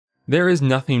There is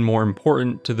nothing more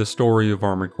important to the story of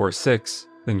Armored Core 6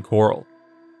 than coral.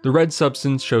 The red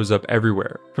substance shows up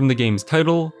everywhere, from the game's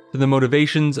title, to the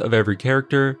motivations of every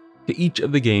character, to each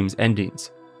of the game's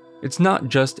endings. It's not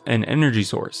just an energy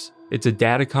source, it's a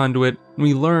data conduit, and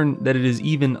we learn that it is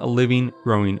even a living,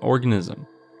 growing organism.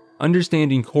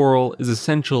 Understanding coral is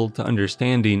essential to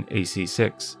understanding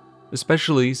AC6,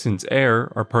 especially since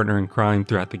Air, our partner in crime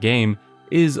throughout the game,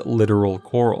 is literal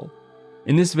coral.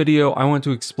 In this video, I want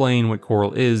to explain what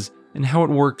coral is and how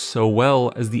it works so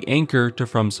well as the anchor to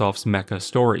FromSoft's mecha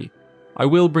story. I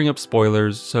will bring up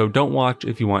spoilers, so don't watch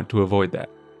if you want to avoid that,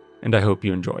 and I hope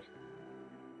you enjoy.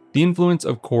 The influence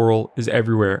of coral is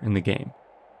everywhere in the game.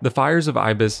 The fires of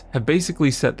Ibis have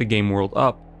basically set the game world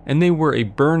up, and they were a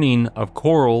burning of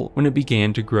coral when it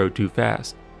began to grow too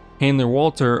fast. Handler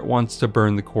Walter wants to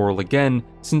burn the coral again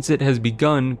since it has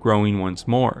begun growing once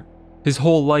more. His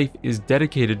whole life is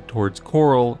dedicated towards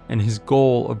coral and his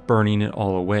goal of burning it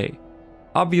all away.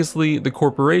 Obviously, the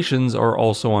corporations are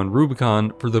also on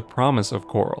Rubicon for the promise of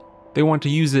coral. They want to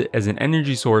use it as an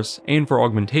energy source and for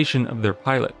augmentation of their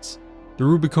pilots. The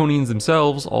Rubiconians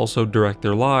themselves also direct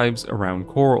their lives around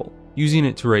coral, using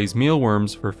it to raise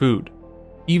mealworms for food.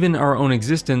 Even our own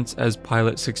existence as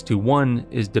Pilot 621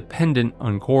 is dependent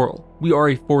on coral. We are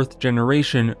a 4th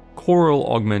generation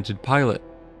coral augmented pilot.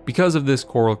 Because of this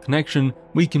coral connection,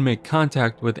 we can make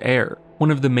contact with Air, one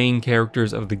of the main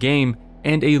characters of the game,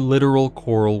 and a literal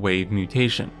coral wave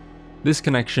mutation. This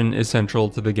connection is central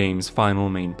to the game's final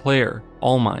main player,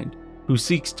 Allmind, who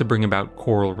seeks to bring about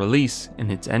coral release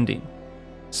in its ending.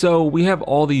 So we have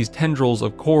all these tendrils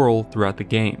of coral throughout the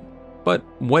game. But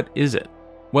what is it?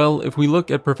 Well, if we look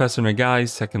at Professor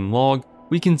Nagai's second log,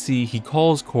 we can see he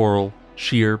calls coral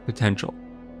sheer potential.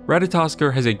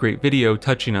 Ratatosker has a great video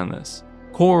touching on this.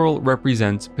 Coral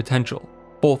represents potential,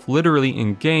 both literally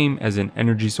in-game as an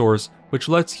energy source which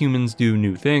lets humans do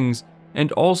new things,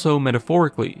 and also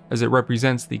metaphorically as it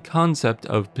represents the concept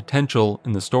of potential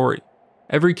in the story.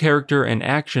 Every character and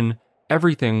action,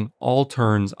 everything all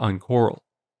turns on coral.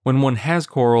 When one has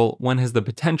coral, one has the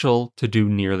potential to do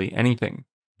nearly anything,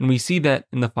 and we see that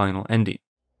in the final ending.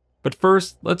 But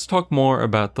first, let's talk more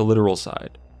about the literal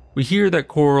side. We hear that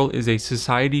coral is a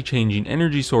society-changing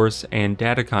energy source and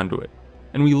data conduit,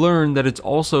 and we learn that it's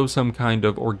also some kind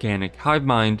of organic hive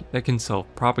mind that can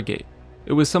self-propagate.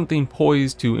 It was something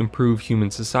poised to improve human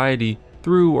society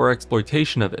through our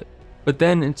exploitation of it, but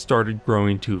then it started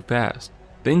growing too fast.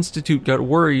 The Institute got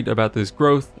worried about this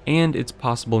growth and its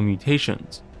possible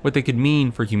mutations, what they could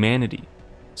mean for humanity.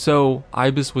 So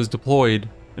Ibis was deployed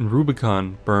and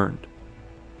Rubicon burned.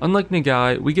 Unlike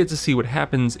Nagai, we get to see what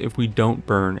happens if we don't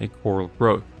burn a coral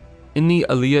growth. In the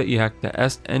Alia Iacta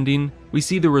Est ending, we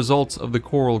see the results of the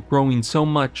coral growing so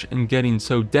much and getting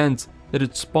so dense that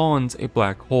it spawns a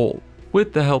black hole,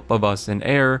 with the help of us and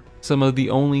Air, some of the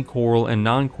only coral and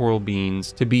non-coral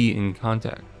beings to be in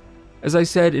contact. As I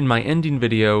said in my ending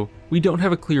video, we don't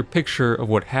have a clear picture of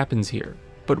what happens here,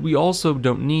 but we also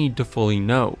don't need to fully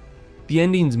know. The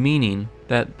ending's meaning,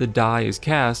 that the die is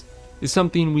cast, is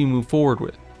something we move forward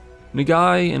with.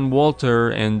 Nagai and Walter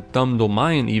and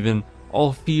Thumdolmayan even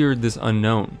all feared this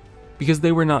unknown. Because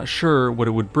they were not sure what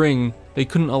it would bring, they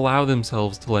couldn't allow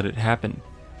themselves to let it happen.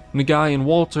 Nagai and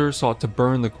Walter sought to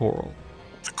burn the coral.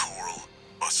 The coral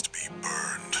must be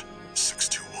burned,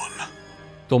 621.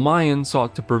 Dolmayan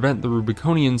sought to prevent the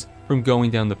Rubiconians from going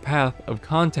down the path of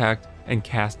contact and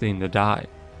casting the die.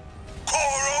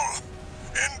 Coral,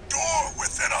 endure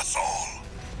within us all,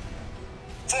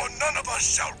 for none of us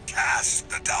shall cast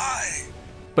the die.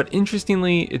 But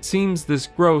interestingly, it seems this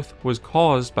growth was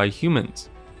caused by humans.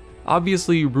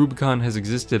 Obviously, Rubicon has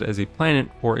existed as a planet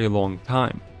for a long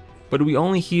time, but we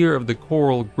only hear of the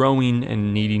coral growing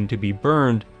and needing to be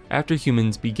burned after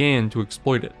humans began to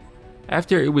exploit it.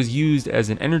 After it was used as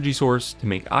an energy source to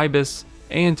make Ibis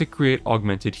and to create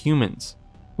augmented humans.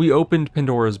 We opened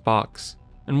Pandora's box,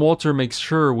 and Walter makes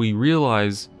sure we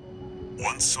realize,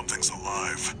 once something's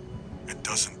alive, it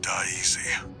doesn't die easy.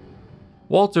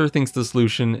 Walter thinks the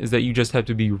solution is that you just have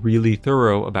to be really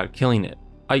thorough about killing it,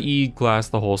 i.e. glass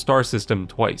the whole star system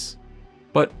twice.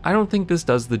 But I don't think this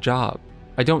does the job.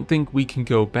 I don't think we can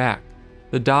go back.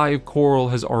 The die of coral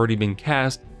has already been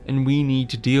cast, and we need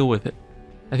to deal with it.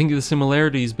 I think the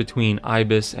similarities between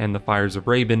Ibis and the Fires of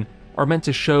Raben are meant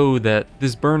to show that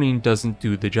this burning doesn't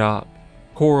do the job.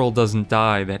 Coral doesn't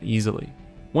die that easily.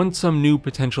 Once some new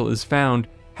potential is found,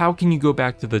 how can you go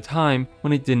back to the time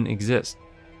when it didn't exist?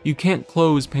 You can't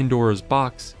close Pandora's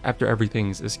box after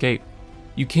everything's escaped.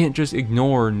 You can't just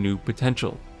ignore new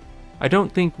potential. I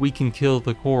don't think we can kill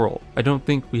the coral. I don't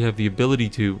think we have the ability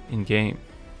to in-game.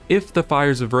 If the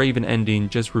Fires of Raven ending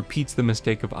just repeats the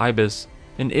mistake of Ibis,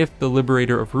 and if the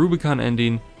Liberator of Rubicon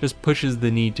ending just pushes the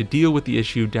need to deal with the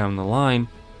issue down the line,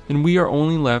 then we are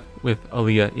only left with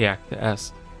Alia Iacta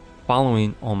Est,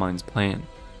 following Allmind's plan,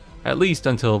 at least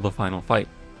until the final fight.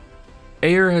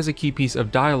 Ayer has a key piece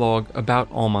of dialogue about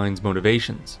Allmind's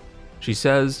motivations. She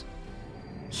says,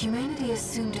 "Humanity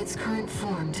assumed its current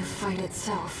form to fight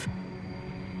itself,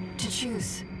 to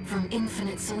choose from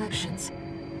infinite selections.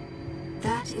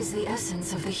 That is the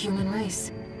essence of the human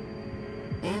race,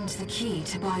 and the key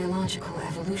to biological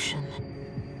evolution.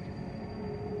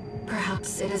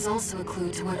 Perhaps it is also a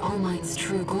clue to what Allmind's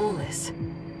true goal is."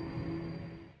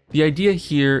 The idea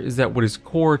here is that what is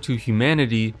core to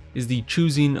humanity is the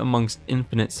choosing amongst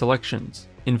infinite selections,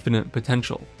 infinite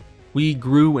potential. We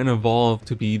grew and evolved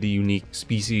to be the unique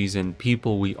species and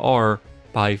people we are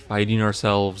by fighting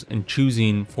ourselves and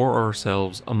choosing for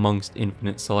ourselves amongst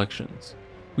infinite selections.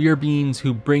 We are beings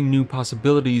who bring new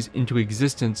possibilities into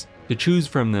existence to choose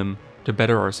from them to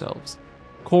better ourselves.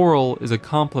 Coral is a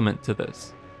complement to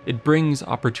this. It brings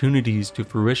opportunities to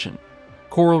fruition.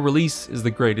 Coral release is the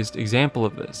greatest example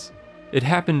of this. It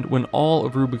happened when all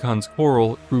of Rubicon's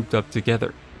coral grouped up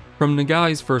together. From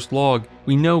Nagai's first log,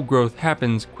 we know growth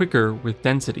happens quicker with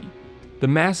density. The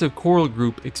massive coral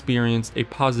group experienced a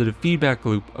positive feedback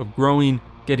loop of growing,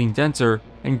 getting denser,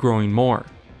 and growing more.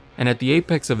 And at the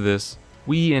apex of this,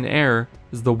 we and air,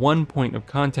 as the one point of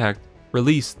contact,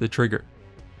 release the trigger.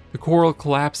 The coral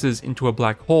collapses into a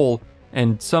black hole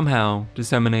and somehow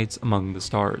disseminates among the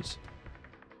stars.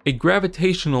 A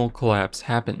gravitational collapse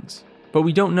happens, but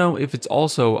we don't know if it's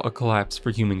also a collapse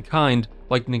for humankind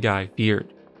like Nagai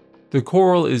feared. The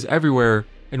coral is everywhere,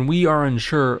 and we are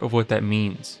unsure of what that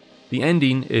means. The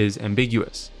ending is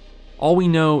ambiguous. All we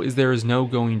know is there is no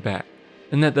going back,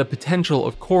 and that the potential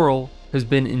of coral has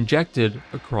been injected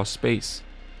across space.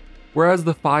 Whereas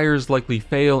the Fires likely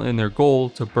fail in their goal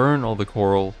to burn all the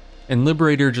coral, and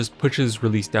Liberator just pushes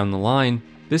release down the line,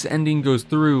 this ending goes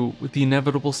through with the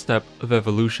inevitable step of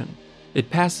evolution. It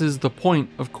passes the point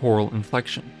of coral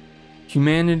inflection.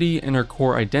 Humanity and our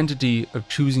core identity of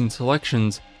choosing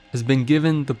selections has been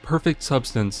given the perfect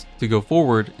substance to go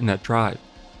forward in that drive.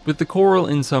 With the coral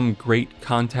in some great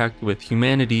contact with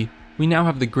humanity, we now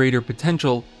have the greater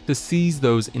potential to seize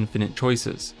those infinite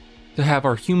choices, to have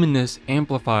our humanness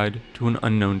amplified to an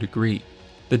unknown degree.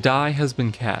 The die has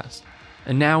been cast,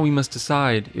 and now we must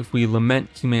decide if we lament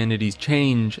humanity's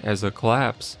change as a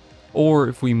collapse, or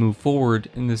if we move forward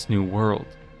in this new world.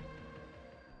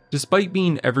 Despite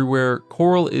being everywhere,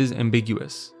 coral is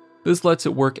ambiguous. This lets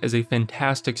it work as a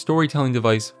fantastic storytelling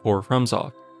device for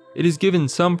FromSoft. It is given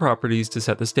some properties to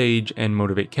set the stage and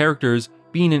motivate characters,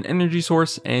 being an energy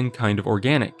source and kind of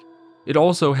organic. It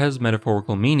also has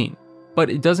metaphorical meaning, but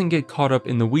it doesn't get caught up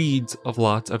in the weeds of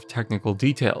lots of technical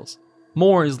details.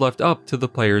 More is left up to the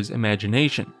player's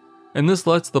imagination, and this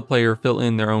lets the player fill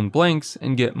in their own blanks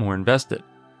and get more invested.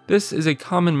 This is a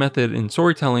common method in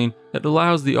storytelling that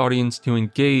allows the audience to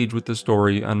engage with the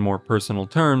story on more personal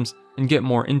terms and get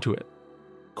more into it.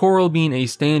 Coral being a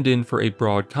stand-in for a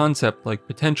broad concept like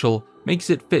potential makes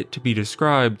it fit to be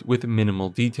described with minimal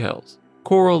details.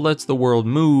 Coral lets the world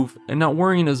move, and not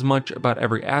worrying as much about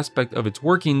every aspect of its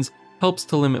workings helps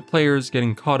to limit players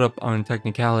getting caught up on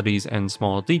technicalities and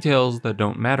small details that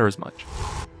don't matter as much.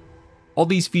 All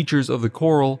these features of the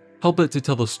Coral help it to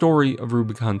tell the story of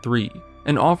Rubicon 3,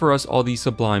 and offer us all these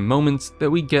sublime moments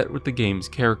that we get with the game's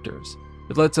characters.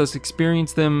 It lets us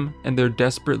experience them and their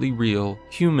desperately real,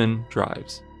 human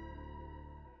drives.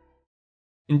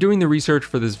 In doing the research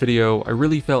for this video, I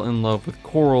really fell in love with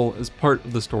Coral as part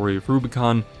of the story of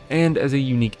Rubicon, and as a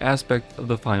unique aspect of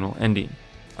the final ending.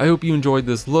 I hope you enjoyed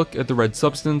this look at the red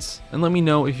substance, and let me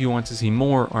know if you want to see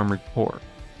more Armored Core.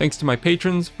 Thanks to my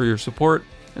patrons for your support,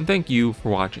 and thank you for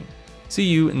watching. See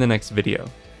you in the next video.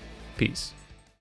 Peace.